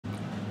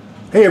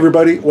Hey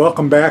everybody,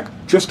 welcome back.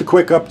 Just a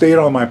quick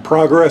update on my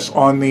progress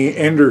on the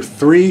Ender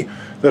 3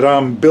 that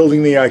I'm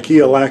building the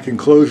Ikea LAC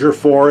enclosure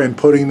for and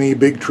putting the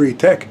Big Tree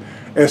Tech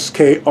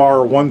SKR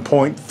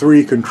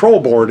 1.3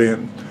 control board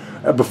in.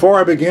 Before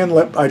I begin,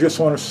 I just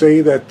want to say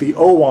that the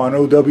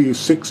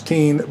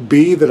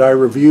OW16B that I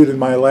reviewed in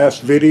my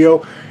last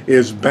video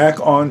is back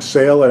on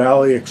sale at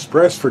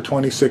AliExpress for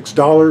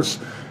 $26.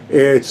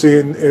 It's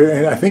in,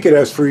 and I think it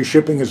has free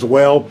shipping as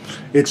well.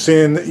 It's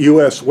in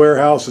U.S.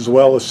 warehouse as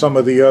well as some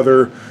of the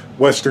other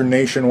Western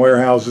nation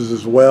warehouses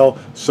as well.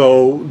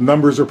 So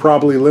numbers are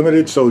probably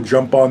limited, so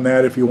jump on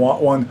that if you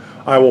want one.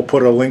 I will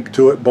put a link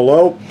to it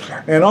below.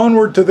 And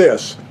onward to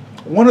this.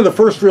 One of the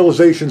first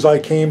realizations I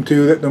came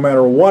to that no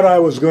matter what I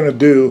was going to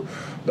do,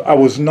 I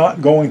was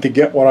not going to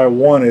get what I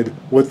wanted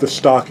with the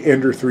stock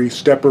Ender 3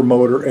 stepper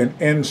motor and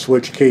end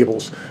switch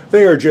cables.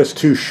 They are just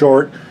too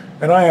short,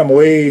 and I am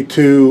way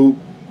too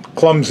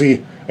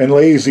clumsy and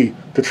lazy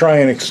to try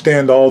and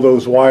extend all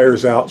those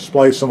wires out,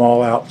 splice them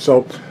all out.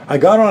 So I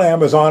got on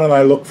Amazon and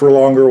I looked for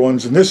longer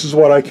ones, and this is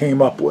what I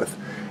came up with.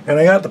 And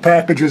I got the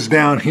packages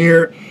down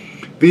here.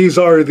 These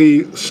are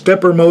the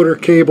stepper motor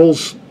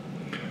cables,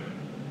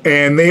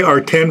 and they are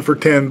 10 for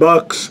 10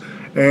 bucks.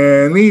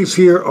 And these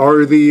here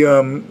are the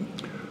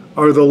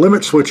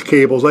limit switch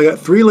cables. I got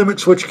 3 limit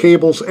switch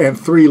cables and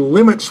 3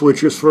 limit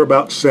switches for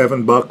about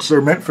 $7.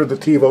 They're meant for the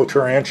TiVo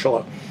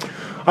Tarantula.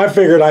 I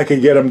figured I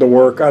could get them to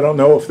work. I don't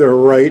know if they're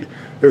right.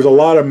 There's a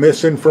lot of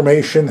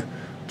misinformation.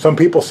 Some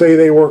people say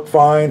they work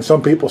fine.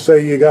 Some people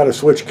say you got to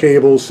switch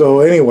cables. So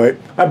anyway,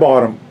 I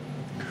bought them.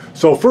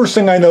 So first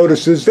thing I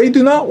noticed is they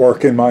do not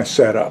work in my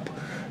setup.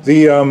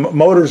 The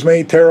motors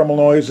made terrible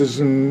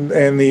noises, and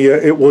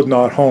it would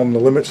not home. The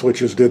limit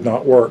switches did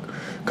not work.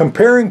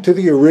 Comparing to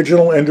the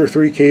original Ender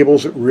 3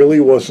 cables, it really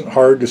wasn't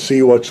hard to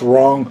see what's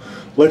wrong.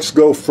 Let's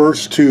go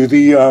first to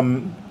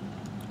the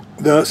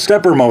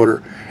stepper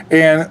motor.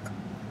 And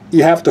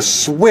you have to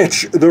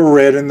switch the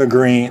red and the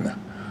green.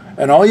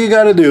 And all you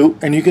got to do,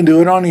 and you can do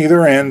it on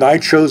either end, I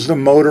chose the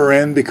motor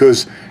end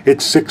because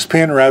it's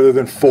 6-pin rather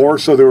than 4,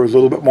 so there was a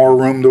little bit more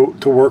room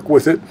to work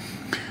with it.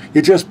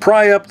 You just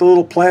pry up the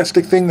little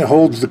plastic thing that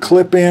holds the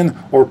clip in,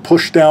 or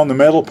push down the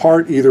metal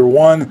part, either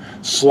one,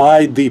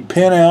 slide the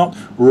pin out,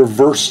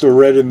 reverse the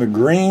red and the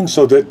green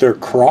so that they're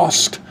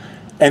crossed,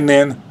 and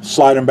then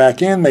slide them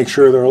back in, make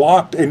sure they're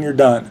locked, and you're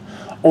done.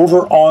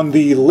 Over on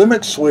the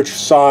limit switch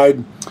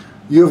side,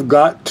 you've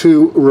got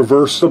to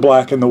reverse the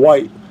black and the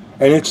white.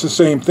 And it's the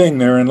same thing.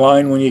 They're in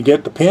line when you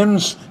get the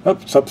pins. Oh,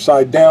 it's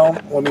upside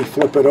down. Let me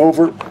flip it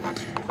over.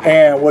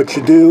 And what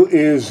you do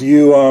is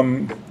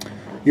you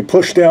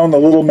push down the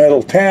little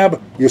metal tab,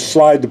 you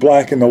slide the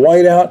black and the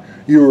white out,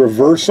 you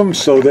reverse them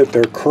so that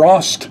they're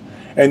crossed,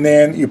 and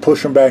then you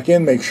push them back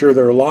in, make sure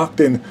they're locked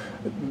in.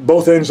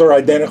 Both ends are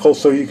identical,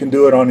 so you can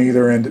do it on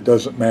either end. It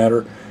doesn't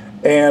matter.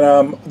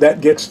 And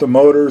that gets the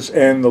motors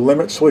and the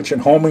limit switch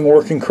and homing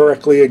working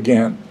correctly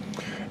again.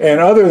 And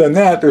other than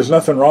that, there's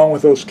nothing wrong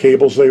with those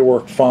cables. They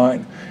work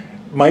fine.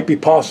 Might be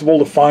possible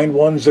to find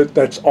ones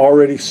that's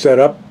already set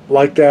up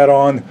like that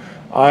on.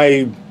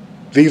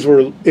 These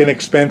were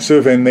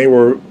inexpensive, and they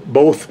were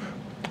both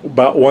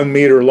about 1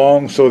 meter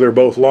long, so they're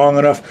both long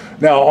enough.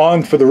 Now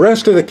on for the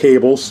rest of the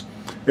cables,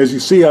 as you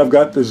see, I've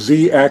got the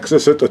Z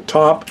axis at the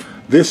top.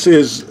 This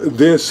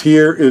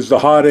here is the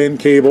hot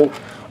end cable.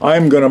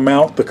 I'm going to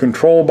mount the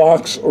control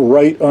box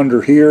right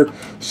under here.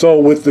 So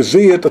with the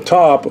Z at the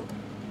top,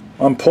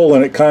 I'm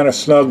pulling it kind of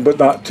snug but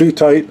not too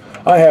tight.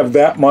 I have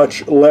that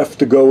much left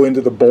to go into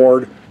the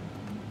board,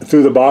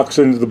 through the box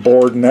into the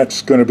board, and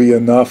that's going to be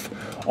enough.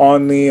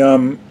 On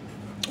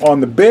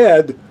the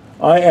bed,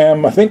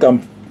 I think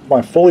I'm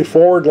fully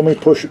forward. Let me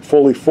push it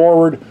fully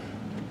forward.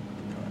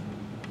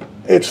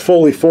 It's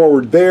fully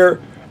forward there,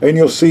 and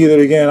you'll see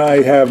that again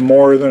I have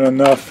more than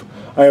enough.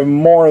 I have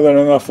more than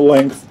enough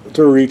length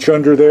to reach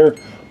under there.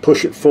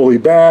 Push it fully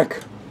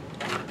back,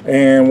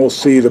 and we'll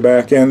see the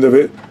back end of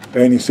it.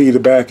 And you see the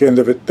back end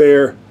of it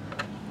there.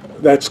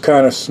 That's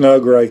kind of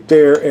snug right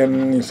there.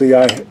 And you see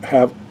I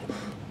have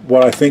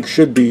what I think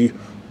should be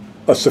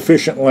a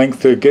sufficient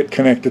length to get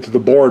connected to the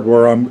board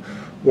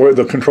where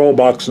the control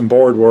box and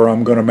board where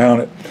I'm going to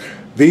mount it.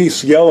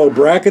 This yellow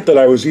bracket that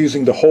I was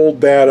using to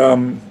hold that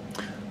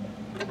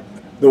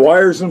the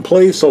wires in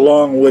place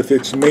along with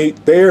its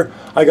mate there,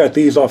 I got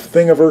these off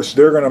Thingiverse.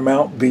 They're going to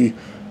mount the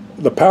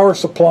power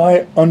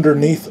supply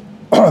underneath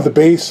the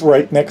base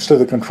right next to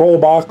the control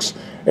box,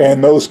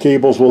 and those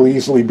cables will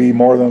easily be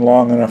more than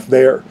long enough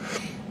there.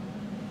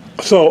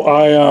 So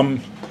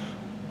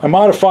I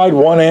modified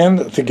one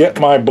end to get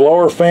my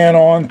blower fan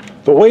on.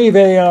 The way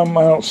they I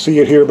don't see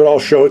it here, but I'll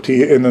show it to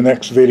you in the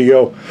next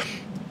video.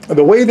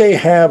 The way they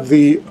have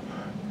the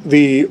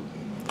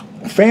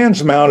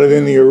fans mounted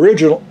in the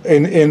original,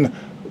 in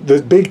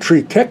the Big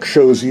Tree Tech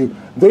shows you,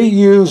 they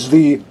use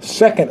the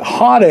second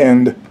hot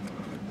end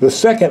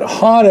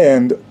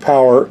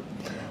power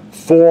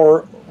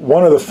for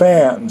one of the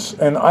fans,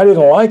 and I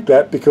didn't like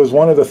that because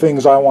one of the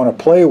things I want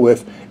to play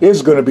with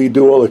is going to be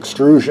dual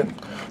extrusion.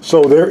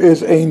 So there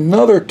is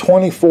another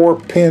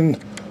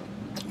 24-pin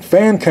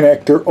fan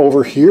connector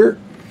over here.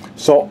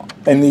 So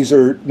and these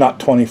are not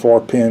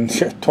 24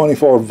 pins,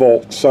 24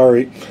 volts,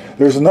 sorry.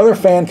 There's another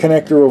fan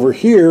connector over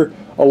here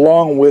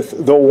along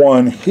with the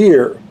one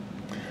here.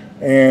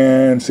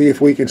 And see if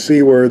we can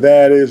see where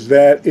that is.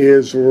 That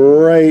is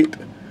right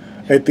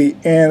at the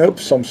end.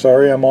 Oops, I'm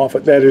sorry, I'm off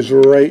it. That is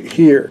right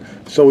here.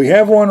 So we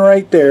have one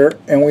right there,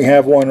 and we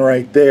have one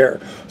right there.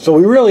 So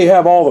we really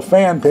have all the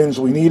fan pins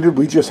we needed.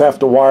 We just have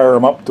to wire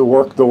them up to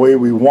work the way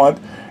we want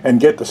and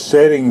get the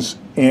settings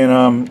in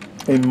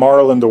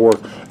Marlin to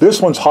work.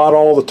 This one's hot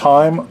all the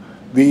time.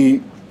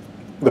 The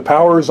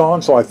power is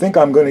on, so I think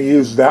I'm going to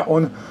use that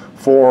one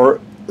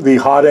for the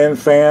hot end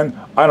fan.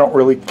 I don't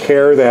really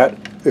care that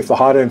if the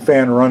hot end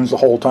fan runs the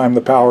whole time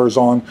the power is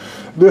on.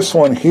 This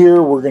one here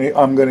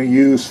I'm going to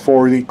use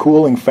for the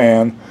cooling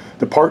fan,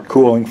 the part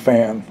cooling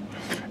fan.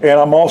 And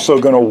I'm also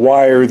going to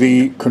wire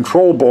the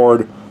control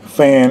board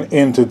fan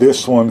into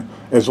this one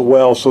as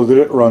well so that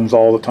it runs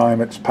all the time.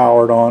 It's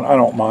powered on. I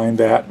don't mind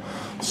that.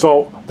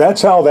 So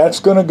that's how that's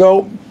going to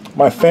go.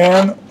 My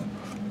fan,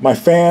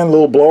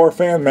 little blower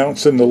fan,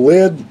 mounts in the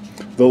lid.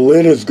 The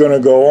lid is going to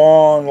go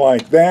on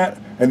like that,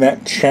 and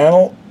that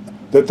channel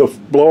that the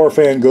blower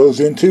fan goes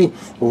into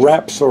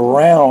wraps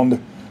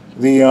around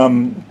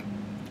the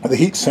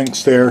heat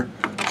sinks there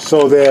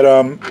so that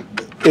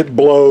it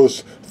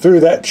blows through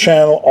that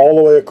channel all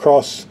the way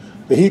across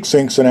the heat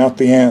sinks and out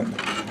the end.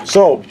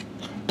 So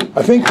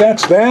I think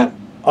that's that.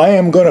 I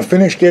am going to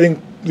finish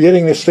getting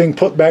this thing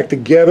put back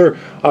together.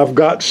 I've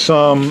got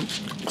some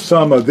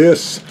of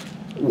this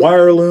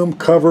wire loom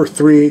cover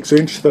 3/8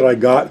 inch that I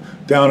got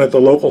down at the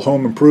local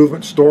home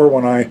improvement store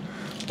when I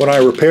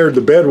repaired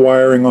the bed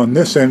wiring on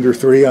this Ender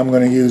 3. I'm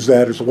going to use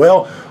that as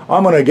well.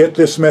 I'm going to get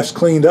this mess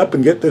cleaned up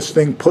and get this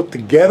thing put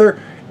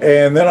together,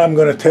 and then I'm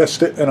going to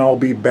test it and I'll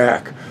be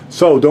back.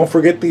 So don't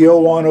forget the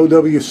 01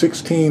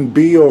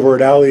 OW16B over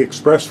at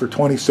AliExpress for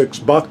 26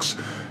 bucks.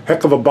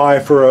 Heck of a buy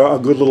for a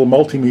good little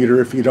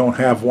multimeter if you don't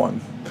have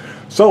one.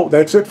 So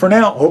that's it for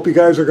now. Hope you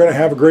guys are going to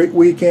have a great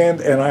weekend,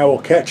 and I will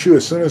catch you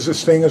as soon as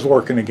this thing is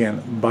working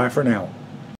again. Bye for now.